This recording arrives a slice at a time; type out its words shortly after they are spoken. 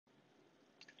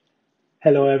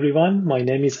Hello everyone, my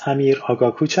name is Amir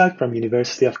AghaKouchak from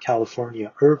University of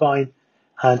California, Irvine,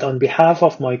 and on behalf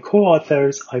of my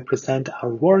co-authors, I present our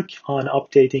work on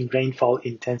updating rainfall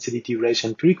intensity,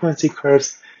 duration, frequency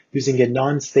curves using a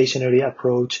non-stationary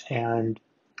approach and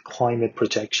climate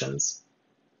projections.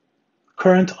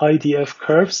 Current IDF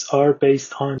curves are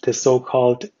based on the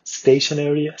so-called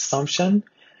stationary assumption,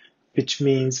 which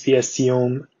means we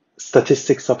assume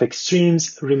statistics of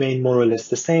extremes remain more or less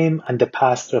the same and the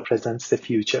past represents the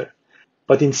future.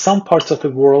 But in some parts of the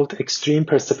world, extreme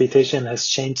precipitation has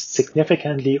changed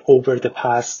significantly over the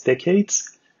past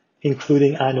decades,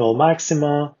 including annual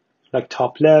maxima, like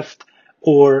top left,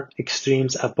 or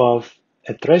extremes above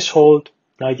a threshold,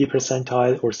 90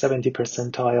 percentile or 70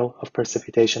 percentile of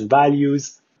precipitation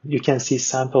values. You can see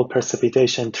sample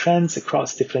precipitation trends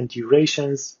across different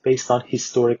durations based on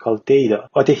historical data.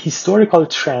 But a historical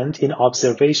trend in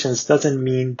observations doesn't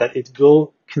mean that it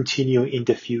will continue in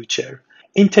the future.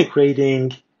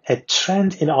 Integrating a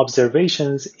trend in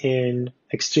observations in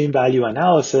extreme value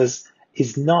analysis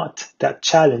is not that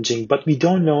challenging, but we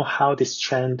don't know how this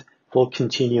trend will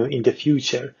continue in the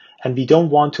future, and we don't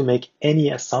want to make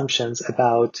any assumptions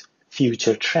about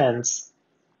future trends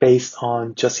based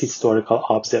on just historical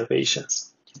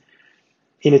observations.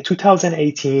 In a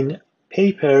 2018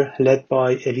 paper led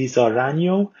by Elisa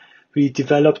Ragno, we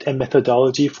developed a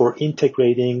methodology for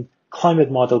integrating climate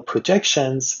model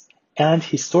projections and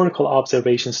historical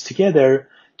observations together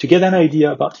to get an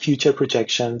idea about future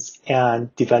projections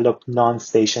and develop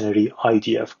non-stationary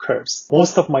IDF curves.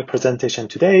 Most of my presentation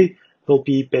today will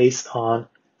be based on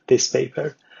this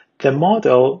paper. The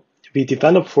model we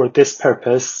developed for this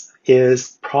purpose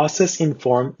is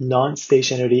process-informed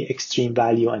non-stationary extreme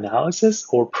value analysis,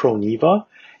 or PRONIVA.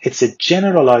 It's a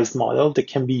generalized model that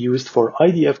can be used for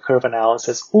IDF curve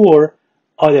analysis or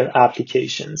other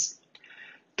applications.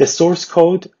 The source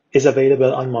code is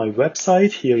available on my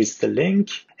website. Here is the link.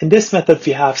 In this method,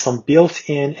 we have some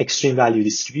built-in extreme value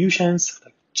distributions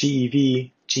like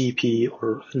GEV, GP,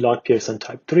 or log Pearson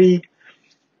type 3.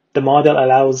 The model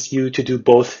allows you to do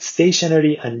both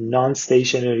stationary and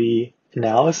non-stationary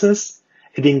analysis.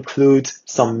 It includes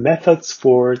some methods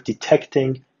for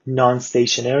detecting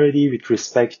non-stationarity with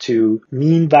respect to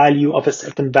mean value of a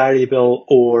certain variable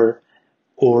or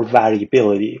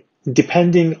variability.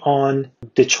 Depending on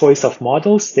the choice of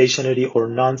model, stationary or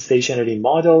non-stationary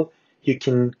model, you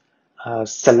can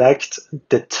select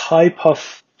the type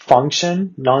of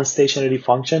function, non-stationary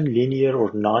function, linear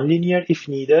or nonlinear if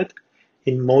needed.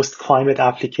 In most climate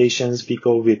applications, we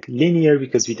go with linear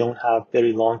because we don't have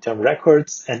very long-term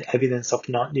records and evidence of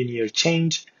nonlinear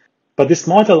change. But this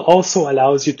model also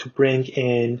allows you to bring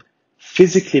in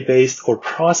physically based or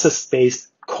process-based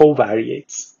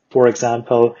covariates. For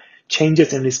example,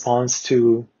 changes in response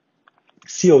to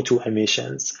CO2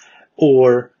 emissions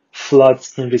or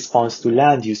floods in response to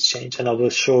land use change. And I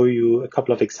will show you a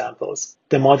couple of examples.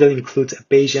 The model includes a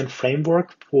Bayesian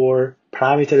framework for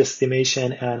parameter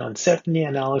estimation and uncertainty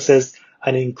analysis,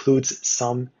 and it includes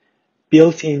some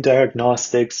built-in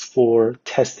diagnostics for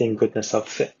testing goodness of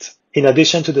fit. In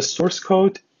addition to the source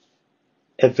code,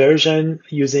 a version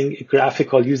using a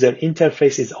graphical user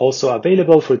interface is also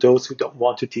available for those who don't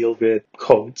want to deal with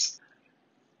codes.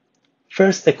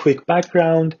 First, a quick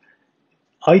background.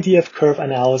 IDF curve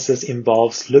analysis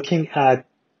involves looking at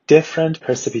different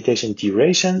precipitation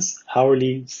durations,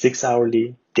 hourly,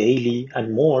 6-hourly, daily,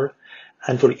 and more.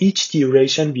 And for each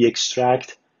duration, we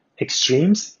extract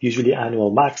extremes, usually annual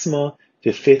maxima,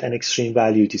 to fit an extreme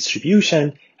value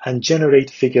distribution and generate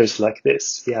figures like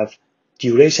this. We have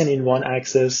duration in one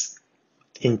axis,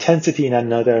 intensity in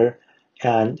another,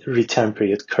 and return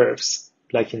period curves,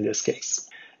 like in this case.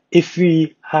 If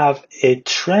we have a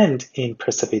trend in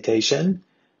precipitation,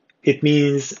 it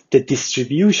means the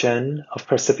distribution of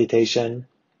precipitation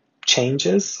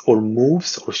changes or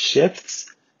moves or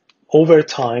shifts over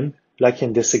time, like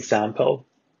in this example.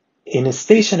 In a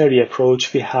stationary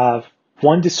approach, we have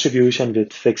one distribution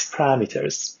with fixed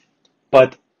parameters.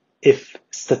 But if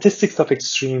statistics of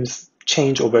extremes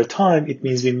change over time, it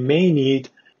means we may need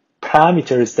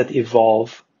parameters that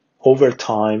evolve over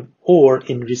time or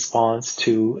in response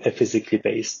to a physically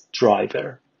based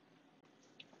driver.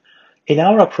 In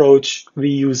our approach, we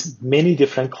use many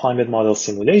different climate model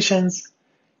simulations,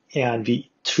 and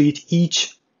we treat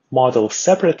each model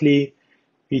separately.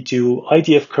 We do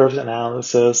IDF curve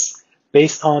analysis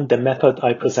based on the method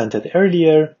I presented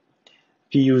earlier.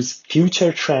 We use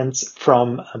future trends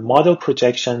from model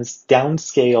projections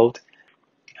downscaled,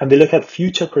 and we look at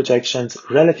future projections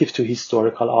relative to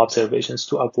historical observations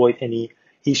to avoid any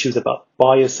issues about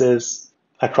biases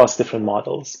across different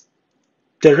models.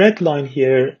 The red line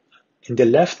here in the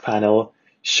left panel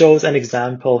shows an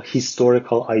example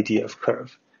historical IDF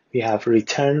curve. We have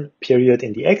return period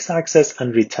in the x-axis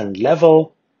and return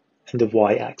level in the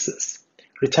y-axis.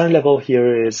 Return level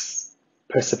here is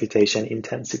precipitation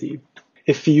intensity.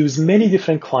 If we use many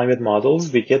different climate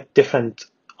models, we get different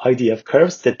IDF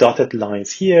curves, the dotted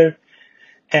lines here.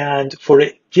 And for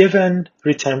a given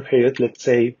return period, let's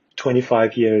say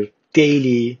 25-year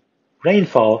daily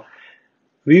rainfall,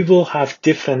 we will have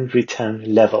different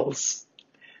return levels.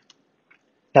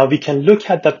 Now we can look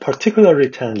at that particular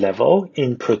return level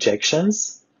in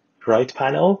projections, right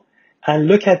panel, and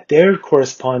look at their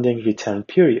corresponding return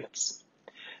periods.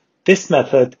 This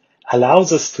method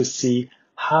allows us to see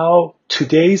how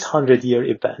today's 100-year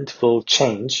event will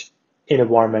change in a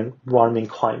warming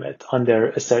climate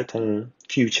under a certain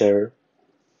future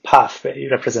pathway,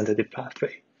 representative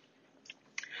pathway.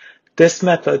 This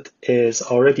method is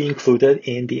already included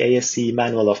in the ASC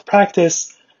Manual of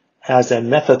Practice as a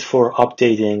method for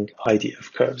updating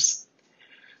IDF curves.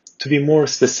 To be more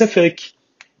specific,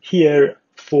 here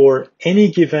for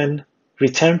any given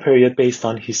return period based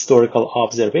on historical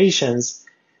observations,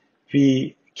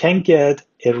 we can get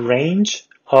a range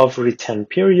of return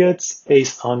periods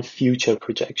based on future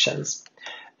projections.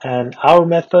 And our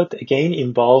method, again,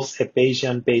 involves a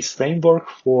Bayesian-based framework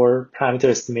for parameter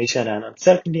estimation and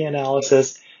uncertainty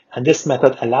analysis. And this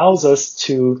method allows us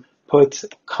to put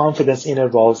confidence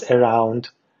intervals around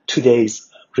today's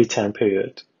return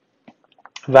period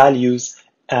values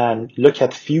and look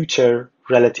at future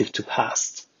relative to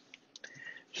past.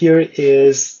 Here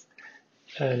is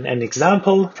an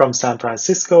example from San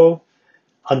Francisco.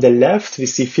 On the left, we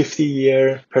see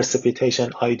 50-year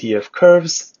precipitation IDF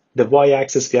curves. The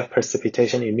y-axis, we have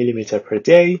precipitation in millimeter per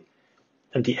day.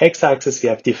 And the x-axis, we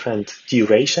have different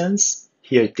durations.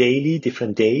 Here, daily,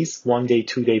 different days, 1 day,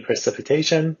 2 day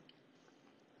precipitation.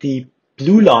 The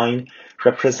blue line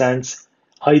represents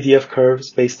IDF curves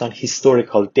based on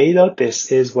historical data.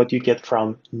 This is what you get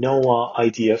from NOAA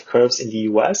IDF curves in the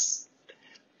US.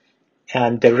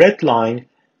 And the red line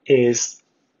is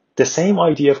the same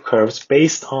IDF curves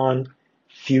based on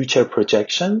future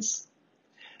projections.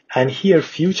 And here,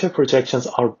 future projections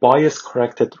are bias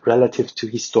corrected relative to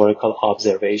historical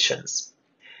observations.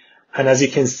 And as you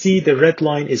can see, the red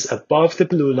line is above the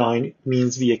blue line,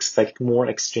 means we expect more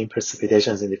extreme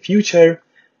precipitations in the future,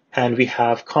 and we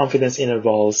have confidence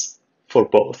intervals for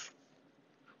both.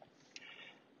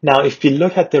 Now, if we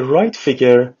look at the right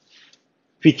figure,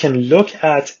 we can look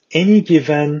at any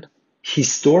given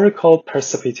historical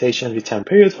precipitation return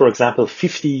period, for example,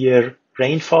 50-year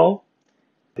rainfall.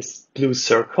 This blue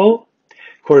circle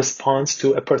corresponds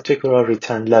to a particular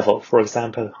return level, for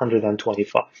example,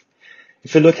 125.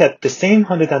 If we look at the same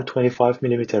 125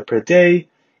 millimeter per day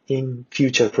in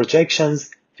future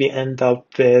projections, we end up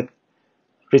with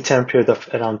return period of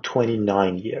around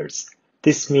 29 years.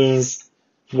 This means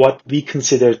what we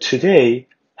consider today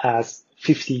as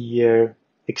 50-year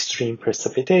extreme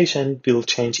precipitation will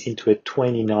change into a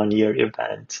 29-year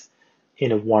event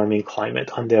in a warming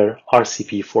climate under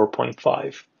RCP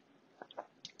 4.5.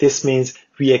 This means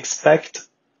we expect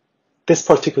this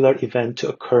particular event to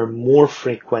occur more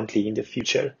frequently in the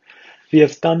future. We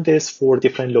have done this for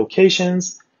different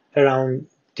locations around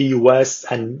the US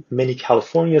and many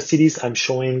California cities. I'm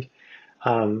showing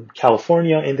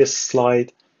California in this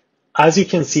slide. As you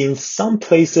can see, in some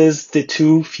places, the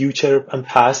two, future and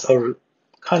past, are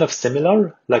kind of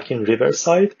similar, like in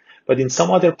Riverside, but in some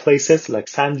other places like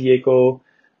San Diego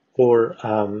or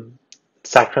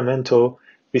Sacramento,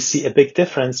 we see a big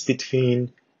difference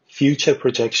between future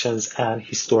projections and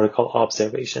historical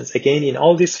observations. Again, in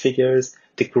all these figures,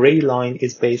 the gray line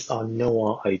is based on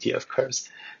NOAA IDF curves.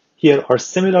 Here are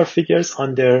similar figures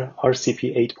under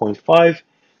RCP 8.5.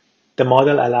 The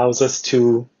model allows us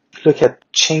to look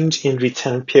at change in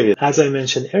return period. As I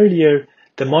mentioned earlier,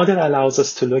 the model allows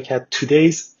us to look at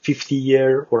today's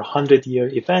 50-year or 100-year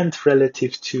event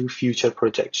relative to future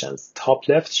projections. Top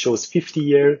left shows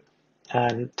 50-year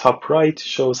and top right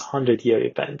shows 100-year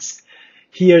events.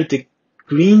 Here, the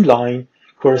green line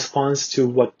corresponds to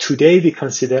what today we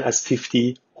consider as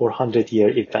 50 or 100-year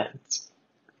events.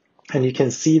 And you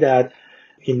can see that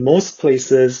in most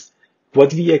places,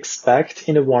 what we expect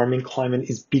in a warming climate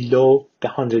is below the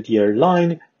 100-year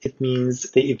line. It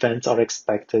means the events are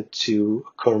expected to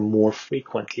occur more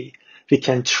frequently. We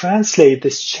can translate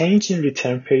this change in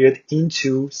return period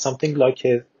into something like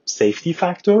a safety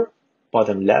factor,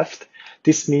 bottom left.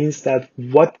 This means that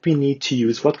what we need to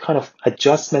use, what kind of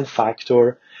adjustment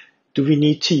factor do we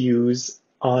need to use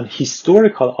on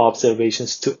historical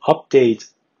observations to update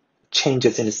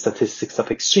changes in the statistics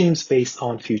of extremes based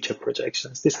on future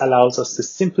projections. This allows us to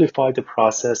simplify the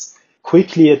process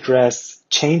quickly address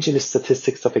change in the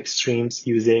statistics of extremes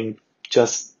using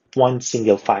just one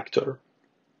single factor.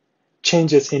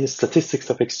 Changes in the statistics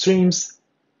of extremes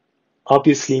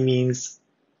obviously means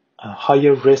a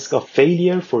higher risk of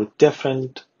failure for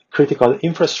different critical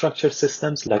infrastructure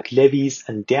systems like levees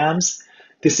and dams.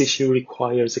 This issue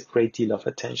requires a great deal of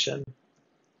attention.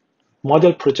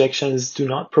 Model projections do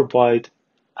not provide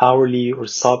hourly or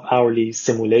sub-hourly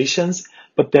simulations,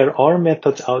 but there are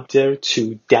methods out there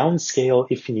to downscale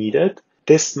if needed.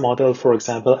 This model, for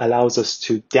example, allows us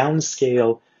to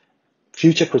downscale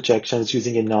future projections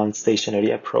using a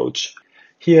non-stationary approach.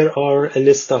 Here are a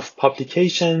list of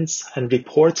publications and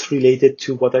reports related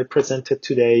to what I presented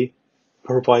today,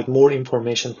 provide more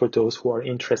information for those who are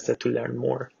interested to learn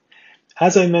more.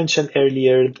 As I mentioned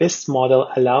earlier, this model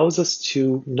allows us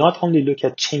to not only look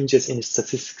at changes in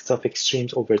statistics of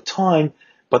extremes over time,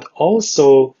 but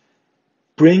also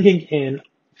bringing in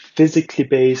physically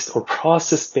based or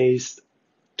process-based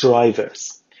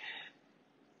drivers.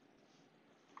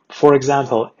 For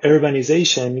example,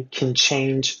 urbanization can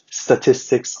change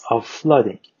statistics of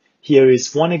flooding. Here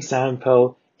is one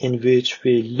example in which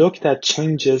we looked at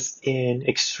changes in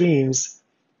extremes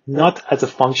not as a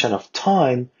function of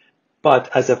time,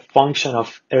 but as a function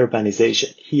of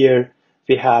urbanization. Here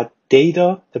we had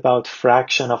data about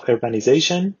fraction of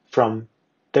urbanization from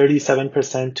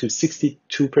 37% to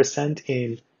 62%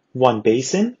 in one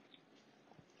basin.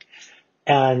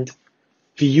 And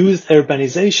we used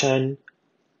urbanization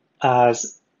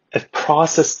as a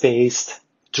process-based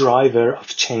driver of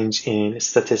change in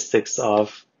statistics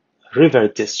of river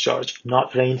discharge,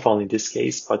 not rainfall in this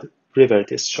case, but river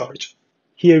discharge.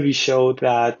 Here we showed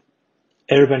that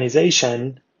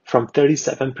urbanization from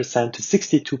 37% to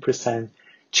 62%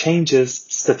 changes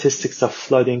statistics of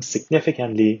flooding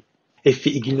significantly. If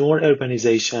we ignore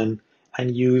urbanization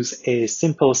and use a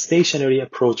simple stationary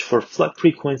approach for flood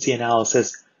frequency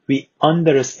analysis, we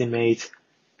underestimate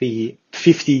the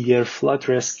 50-year flood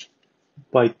risk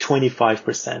by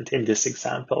 25% in this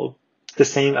example. The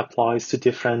same applies to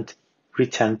different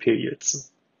return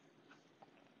periods.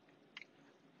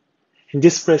 In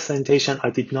this presentation, I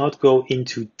did not go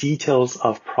into details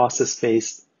of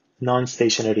process-based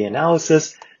non-stationary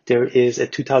analysis. There is a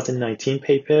 2019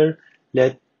 paper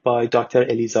led by Dr.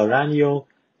 Elisa Ranio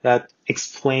that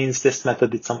explains this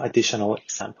method with some additional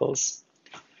examples.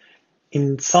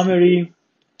 In summary,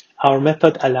 our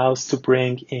method allows to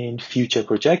bring in future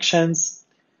projections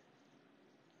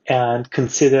and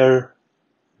consider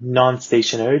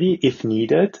non-stationarity if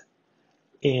needed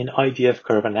in IDF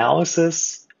curve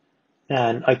analysis.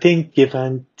 And I think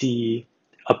given the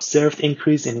observed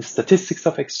increase in statistics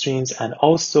of extremes and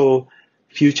also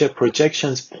future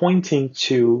projections pointing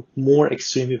to more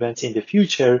extreme events in the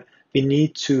future, we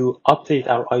need to update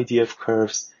our IDF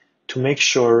curves to make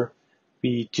sure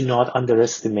we do not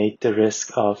underestimate the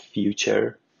risk of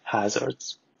future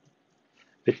hazards.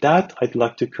 With that, I'd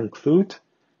like to conclude.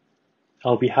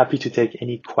 I'll be happy to take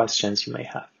any questions you may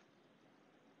have.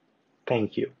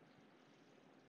 Thank you.